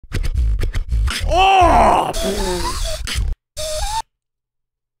Oh!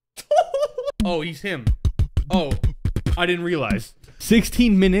 Oh, he's him. Oh, I didn't realize.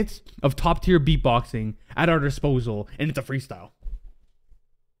 16 minutes of top tier beatboxing at our disposal, and it's a freestyle.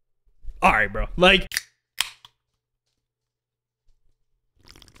 All right, bro. Like,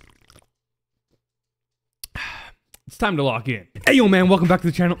 it's time to lock in. Hey, yo, man, welcome back to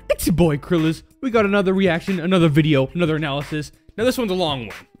the channel. It's your boy, Krilas. We got another reaction, another video, another analysis. Now, this one's a long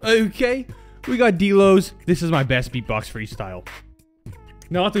one, okay? We got DLOWS. This is my best beatbox freestyle.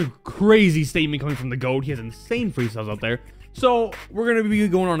 Now, that's a crazy statement coming from the GOAT. He has insane freestyles out there. So, we're going to be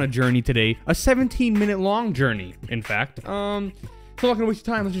going on a journey today. A 17-minute long journey, in fact. So I'm not going to waste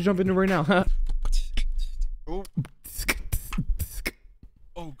your time. Let's just jump into it right now. Oh.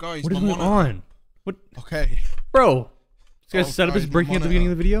 Oh, guys, what is going on? What? Okay. Bro, this guy's setup is guys, breaking at the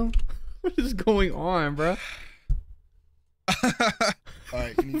beginning of the video? What is going on, bro?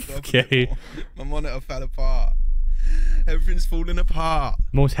 Alright, can you okay. My monitor fell apart. Everything's falling apart.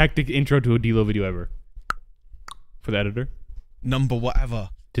 Most hectic intro to a DLOWS video ever. For the editor. Number whatever.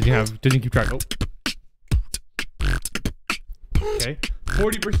 Doesn't keep track. Oh. Okay.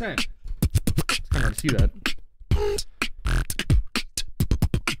 40%. It's kind of hard to see that.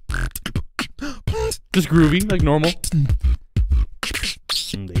 Just groovy, like normal.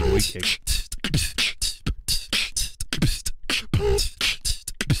 And the 808 kick.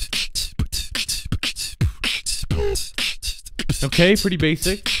 Okay, pretty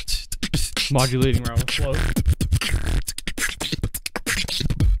basic. Modulating around the flow.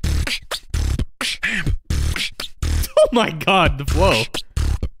 Oh my god, the flow.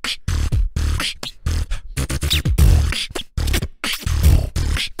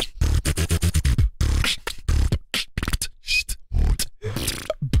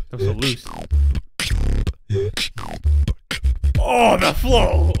 That was so loose. Oh, the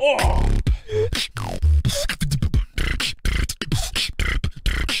flow! Oh!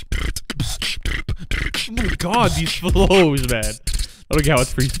 Oh my god, these flows, man. I don't get how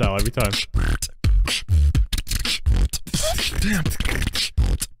it's freestyle every time.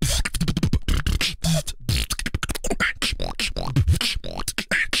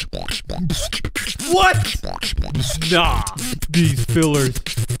 What? Nah, these fillers.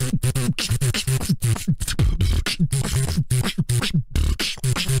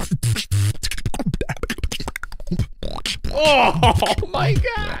 Oh my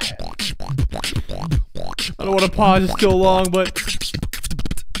god! I don't want to pause, it's still long, but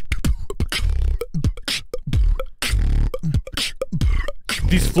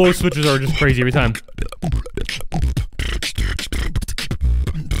these flow switches are just crazy every time.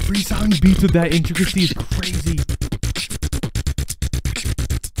 Freestyling beats with that intricacy is crazy.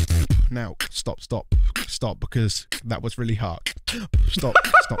 Now, stop, because that was really hard. Stop.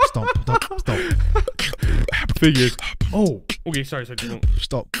 Figures. Oh, okay, sorry.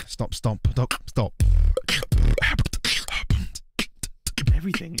 Stop.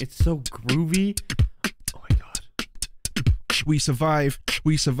 Everything, it's so groovy. Oh my god. We survive.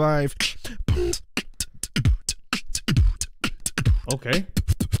 Okay.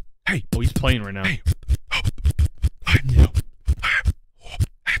 Hey. Oh, he's playing right now. Hey.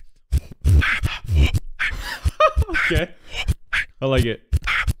 Okay. I like it.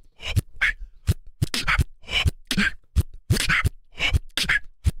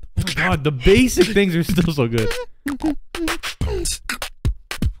 Oh my god, the basic things are still so good.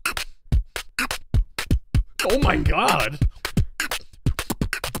 Oh my god.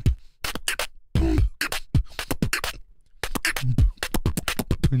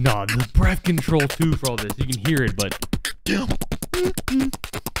 Nah, the breath control too for all this. You can hear it, but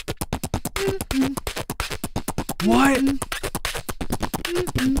what?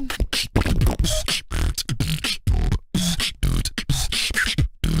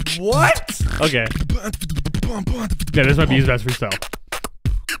 What? Okay. Yeah, this might be his best freestyle.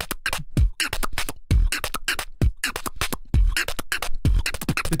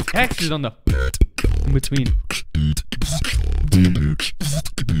 The text is on the in between. Dude,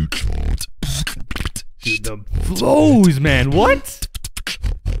 the flows, man. What?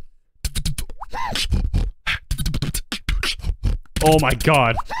 Oh my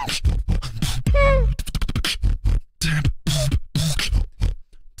god.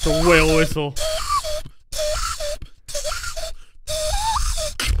 The whale whistle.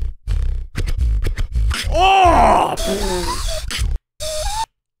 Oh!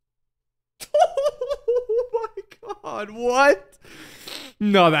 Oh my god, what?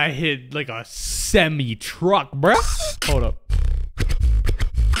 No, that hit like a semi-truck, bruh. Hold up.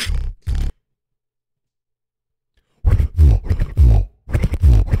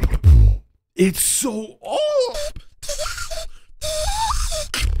 It's so. Oh!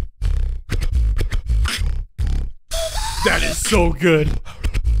 That is so good.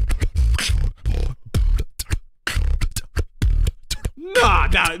 Nah.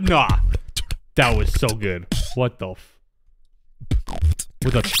 That was so good. What the f?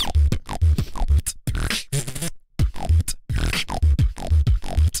 With a.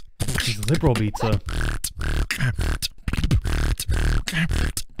 These liberal beats.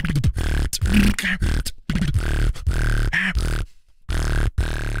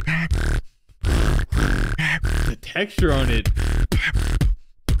 The texture on it.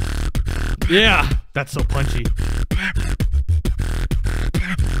 Yeah, that's so punchy.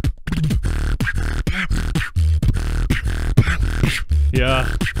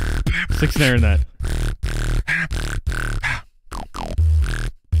 Yeah, 6 snare in that.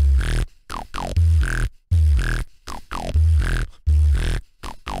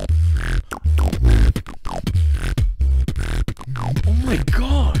 Oh my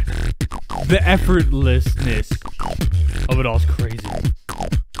god! The effortlessness of it all is crazy.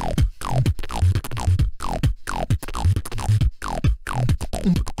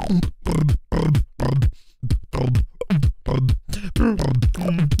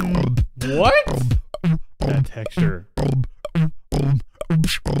 What? That texture.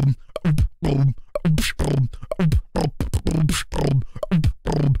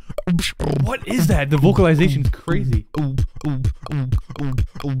 What is that? The vocalization's crazy.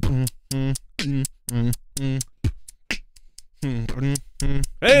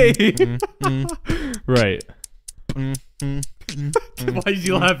 Hey! Right. Why is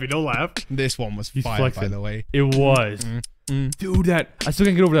you laughing? Don't laugh. This one was He's fire, flexing. by the way. It was. Dude, that... I still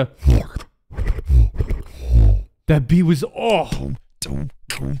can't get over that. That beat was... Oh!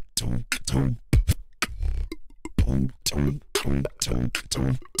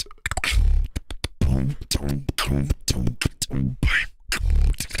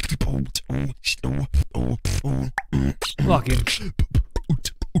 Fucking...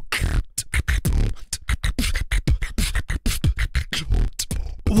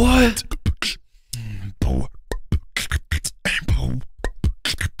 What?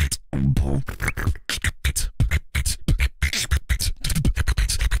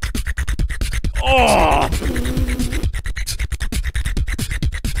 Oh!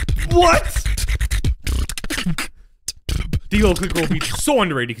 What? DLOWS click roll beats so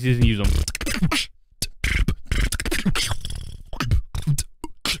underrated because he doesn't use them.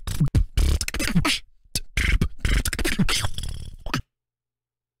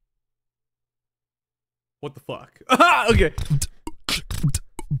 What the fuck? Okay.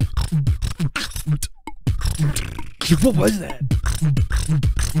 What was that?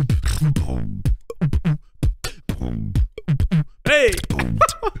 Hey!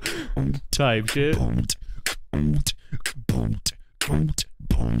 Type shit.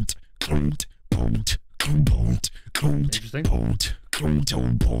 Interesting.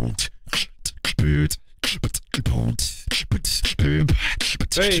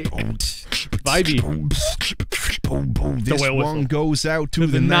 Hey! Vibey. This one goes out to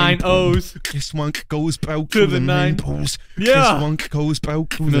the 9 O's. This one goes out To the 9 O's. Yeah. This one goes out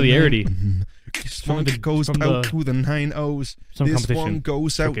to Familiarity. the 9. This one goes out to the 9 O's. This one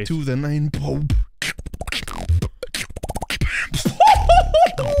goes out to the 9 O's.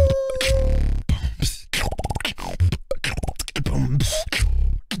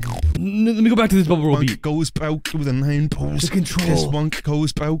 Let me go back to this bubble roll beat. Goes out to the 9 O's. The control. This one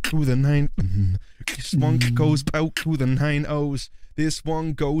goes out to the 9. This one goes out to the 9 O's. This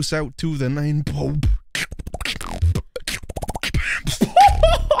one goes out to the 9 O's.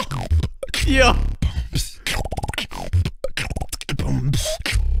 Yeah.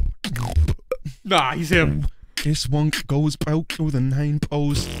 Nah, he's him. This one goes out to the 9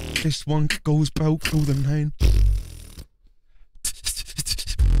 O's. This one goes out to the 9.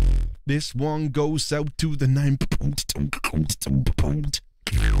 This one goes out to the 9.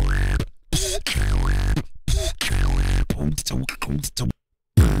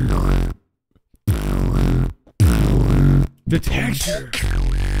 The texture.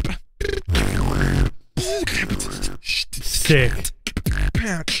 Sick.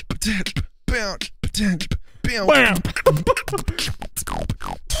 Bam.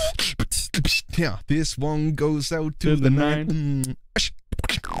 Yeah, this one goes out to the 9.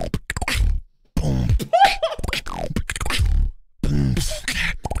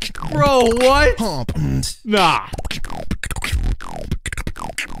 Bro, what? Nah.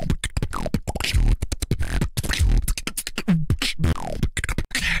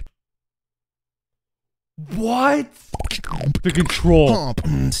 What? The control.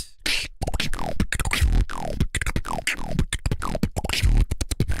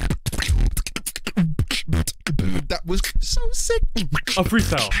 That was so sick. A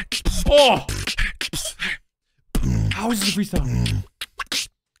freestyle. Oh! How is this a freestyle?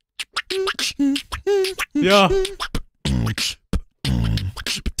 Yeah.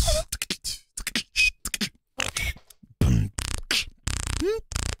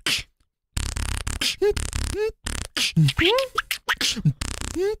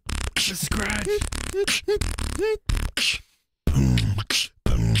 The scratch.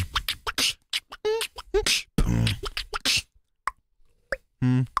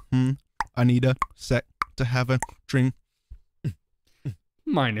 I need a sec to have a drink.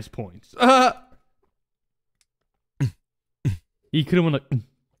 Minus points. He could have went like.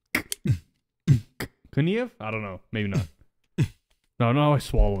 Couldn't he have? I don't know. Maybe not. No, I was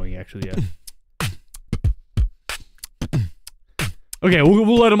swallowing actually. Yeah. Okay,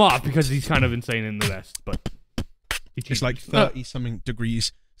 we'll let him off because he's kind of insane in the West, but it's like 30 something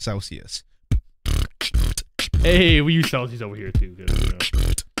degrees Celsius. Hey, we use Celsius over here too.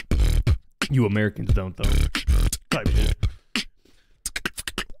 You Americans don't though. Type shit.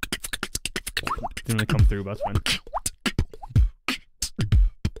 Didn't really come through, but that's fine.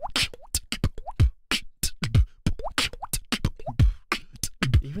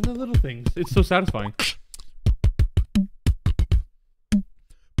 Even the little things, it's so satisfying.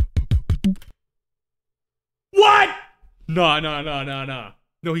 What? No.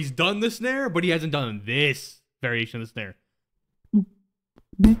 No, he's done the snare, but he hasn't done this variation of the snare.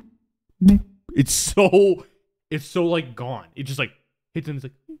 It's so like gone. It just like hits him, it's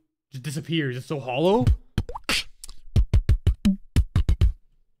like just disappears. It's so hollow.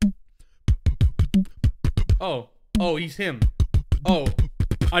 Oh, he's him. Oh,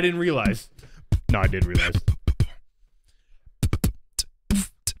 I didn't realize. No, I did realize.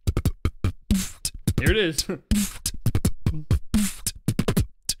 Here it is.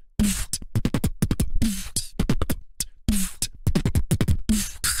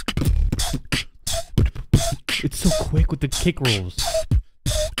 It's so quick with the kick rolls.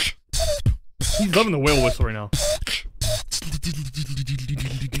 He's loving the whale whistle right now.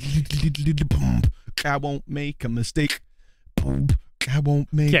 I won't make a mistake. I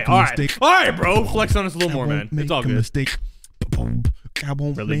won't make a mistake. All right, bro. Flex on us a little more, man. It's all good. Mistake. I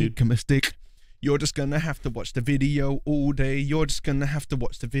won't Really, make a mistake. You're just gonna have to watch the video all day. You're just gonna have to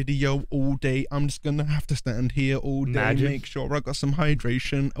watch the video all day. I'm just gonna have to stand here all day. Imagine. Make sure I got some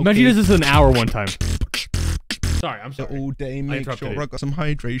hydration. Okay? Imagine this is an hour one time. Sorry, I'm sorry. All day, make sure I got some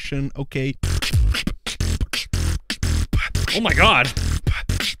hydration. Okay. Oh my god.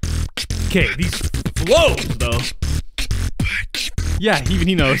 Okay, these flows though. Yeah, even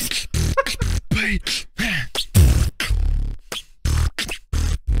he knows.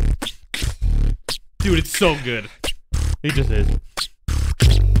 Dude, it's so good. It just is.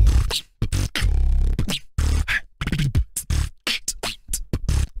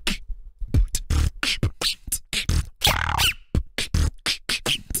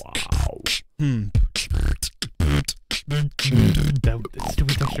 Wow. That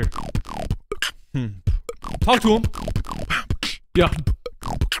stupid texture. Talk to him. Yeah.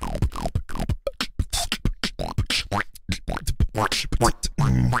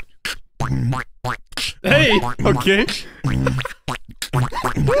 Hey, okay.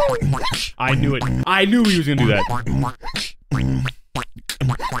 I knew it. I knew he was gonna do that.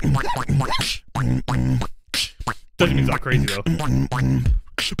 Doesn't mean it's not crazy though.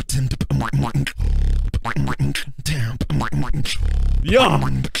 Yeah.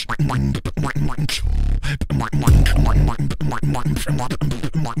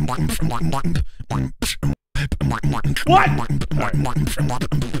 What?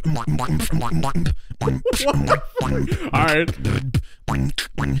 Alright.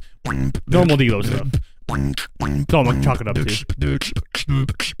 Normal DLOWS stuff. That's all I'm gonna chalk it up to.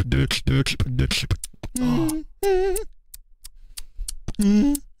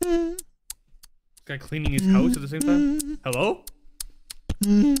 Guy cleaning his house at the same time? Hello?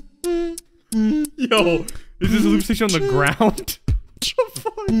 Yo, is this a loop station on the ground? What the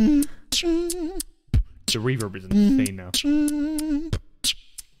fuck? The reverb is insane now.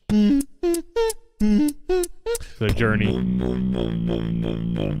 The journey.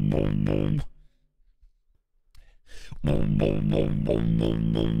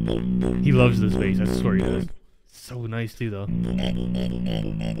 He loves this bass, I swear he does. So nice too though.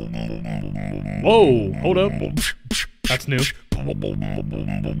 Whoa, hold up. That's new.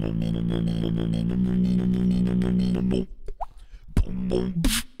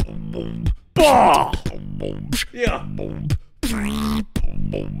 Bah! Yeah.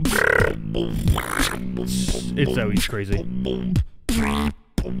 It's always crazy. What?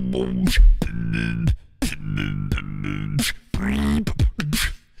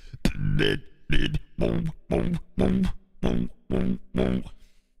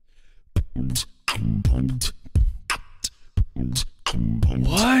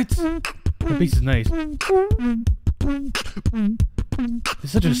 That bass is nice.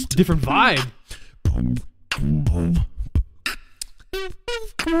 It's such a different vibe.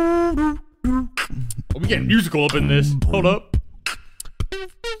 Oh, we getting musical up in this. Hold up.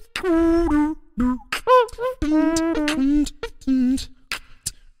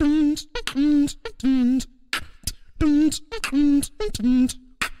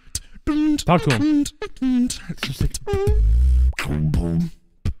 Talk to him. It's just like...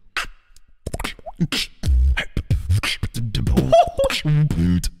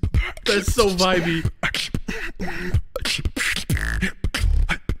 That's so vibey.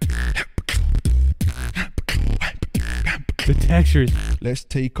 The textures. Let's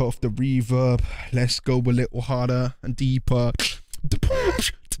take off the reverb. Let's go a little harder and deeper.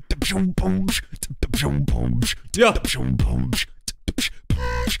 Yeah.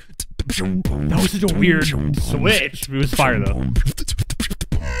 That was such a weird switch. It was fire though.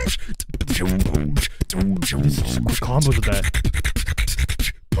 There's some good combos with that.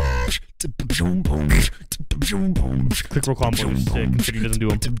 Click roll combo is sick. Considering he doesn't do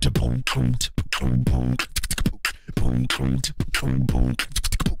them.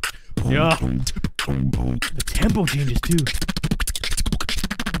 Yeah. The tempo changes too.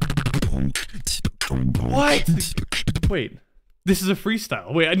 What? Wait. This is a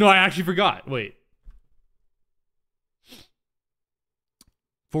freestyle. Wait, no, I actually forgot. Wait.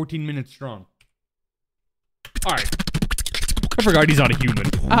 14 minutes strong. Alright. I forgot he's not a human.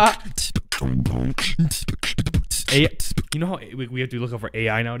 You know how we have to look out for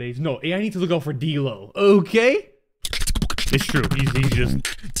AI nowadays? No, AI needs to look out for D-Low. Okay? It's true.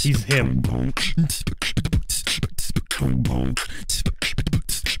 He's him.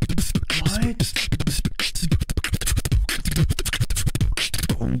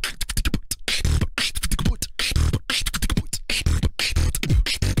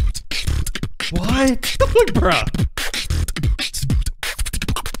 What? What? Bruh.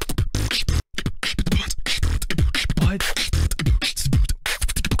 What?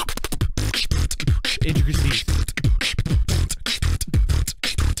 Intricacies.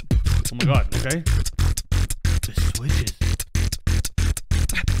 Oh my god, okay. The switches.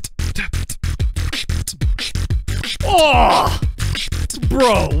 Oh!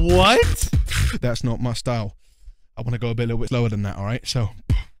 Bro, what? That's not my style. I want to go a little bit slower than that, alright? So.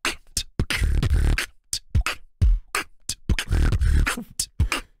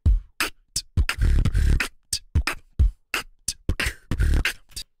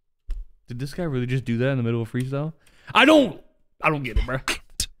 Did this guy really just do that in the middle of freestyle? I don't get it, bro.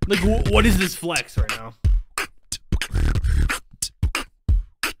 Like, what is this flex right now?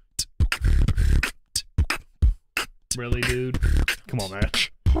 Really, dude? Come on, man.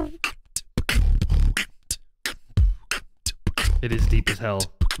 It is deep as hell.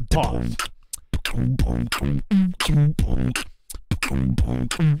 Pause.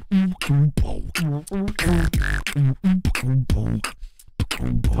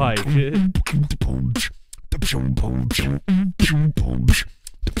 Type shit.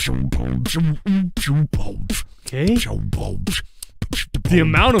 Okay. The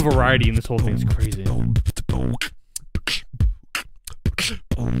amount of variety in this whole thing is crazy.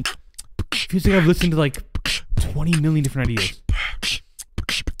 Feels like I've listened to like 20 million different ideas.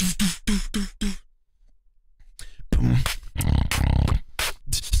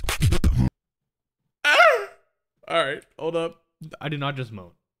 Alright, hold up. I did not just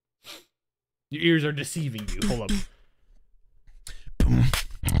moan. Your ears are deceiving you. Hold up.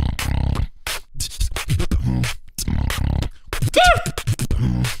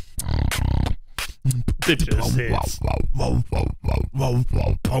 It just hits.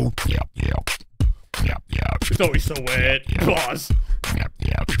 It's always so wet. Pause.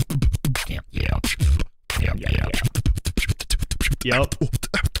 Yep.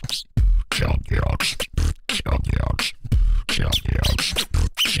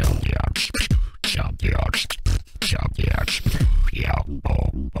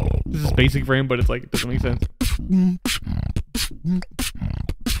 This is basic frame, but it's like, it doesn't make sense.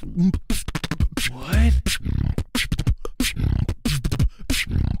 What?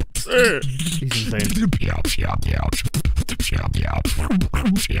 He's insane.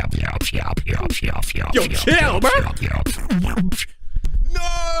 Yo, chill, bro!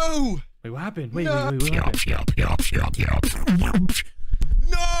 No! Wait, what happened? Wait, what happened?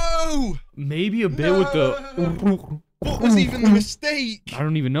 No! No! Maybe a bit with the... What was even the mistake? I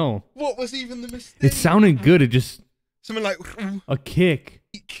don't even know. What was even the mistake? It sounded good. It just... Something like... A kick.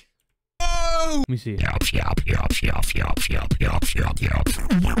 Oh! Let me see. No!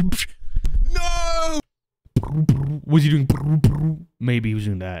 Was he doing... Maybe he was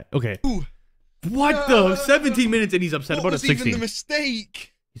doing that. Okay. What the? 17 minutes and he's upset about it. 16. What was even the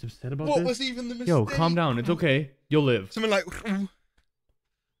mistake? He's upset about What this? was even the mistake? Yo, calm down. It's okay. You'll live. Something like...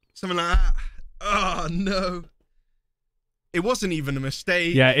 Something like that. Oh, no. It wasn't even a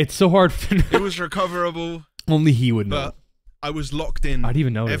mistake. Yeah, it's so hard. It was recoverable. Only he would know. But I was locked in. I'd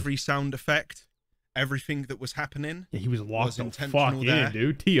even know every sound effect, everything that was happening. Yeah, he was locked was the intentional fuck there. in,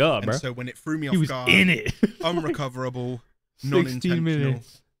 dude. Tee up, bro. And so when it threw me He off was guard, in it. unrecoverable, 16 non-intentional.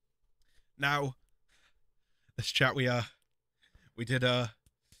 minutes. Now, let's chat. We did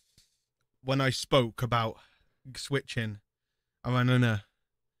when I spoke about switching, I went,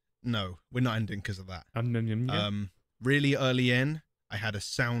 no, we're not ending because of that. Really early in, I had a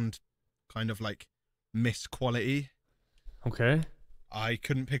sound kind of like miss quality. Okay. I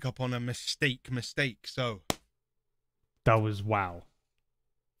couldn't pick up on a mistake, so. That was wow.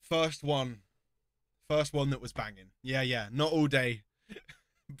 First one that was banging. Yeah, not all day.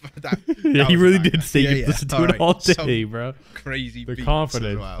 But that yeah, he really did say you yeah. listen to it all day, bro. Crazy the beats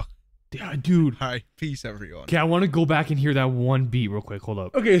confidence. as well. Yeah, dude. All right, peace, everyone. Okay, I want to go back and hear that one beat real quick. Hold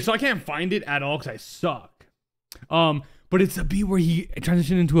up. Okay, so I can't find it at all because I suck. But it's a beat where he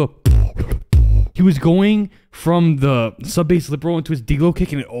transitioned into a... He was going from the sub bass lip roll into his D-low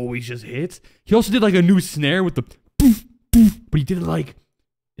kick, and it always just hits. He also did like a new snare with the... But he did it like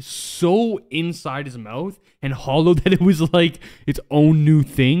so inside his mouth and hollow that it was like its own new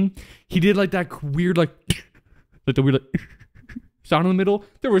thing. He did like that weird like the weird like sound in the middle.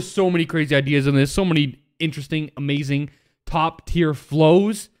 There were so many crazy ideas in this, so many interesting, amazing, top tier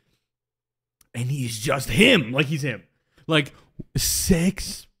flows. And he's just him. Like he's him. Like I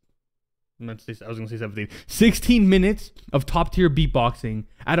was gonna say 17. 16 minutes of top tier beatboxing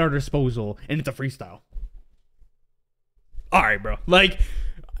at our disposal, and it's a freestyle. All right, bro. Like,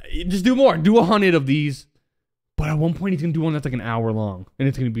 just do more. Do 100 of these. But at one point, he's gonna do one that's like an hour long, and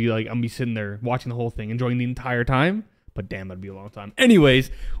it's gonna be like I'm gonna be sitting there watching the whole thing, enjoying the entire time. But damn, that'd be a long time.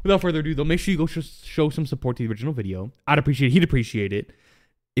 Anyways, without further ado, though, make sure you go show some support to the original video. I'd appreciate it. He'd appreciate it.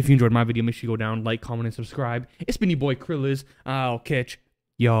 If you enjoyed my video, make sure you go down, like, comment, and subscribe. It's been your boy Krilas. I'll catch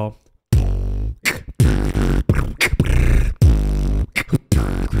y'all